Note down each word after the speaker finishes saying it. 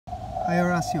Hi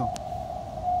Horacio.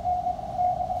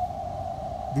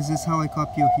 This is how I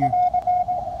copy you here.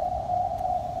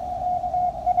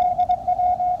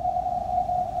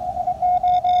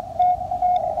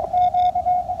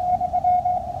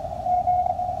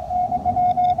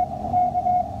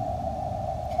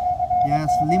 Yes,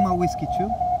 Lima Whiskey 2.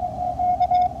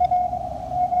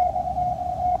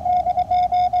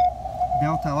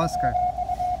 Delta Oscar.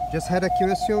 Just had a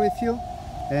QSO with you,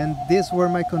 and these were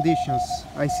my conditions.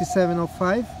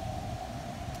 IC705.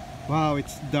 Wow,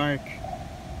 it's dark,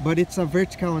 but it's a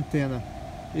vertical antenna.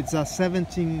 It's a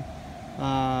 17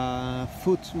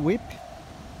 foot whip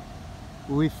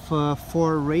with 4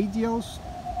 radials.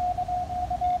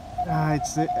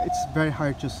 It's very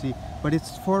hard to see, but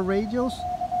it's 4 radials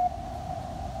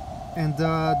and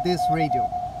this radio.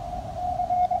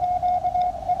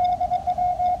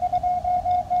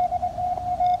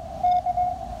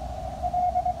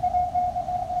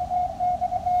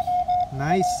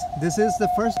 Nice. This is the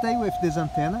first day with this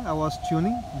antenna. I was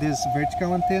tuning this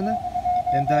vertical antenna,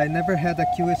 and I never had a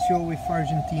QSO with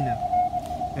Argentina.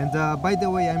 And by the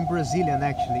way, I'm Brazilian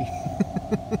actually.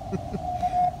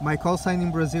 My call sign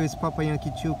in Brazil is Papa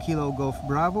Yankee 2 Kilo Golf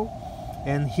Bravo,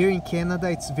 and here in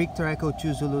Canada it's Victor Echo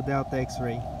 2 Zulu Delta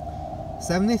X-Ray.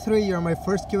 73, you're my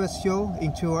first QSO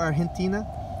into Argentina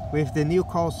with the new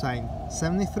call sign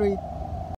 73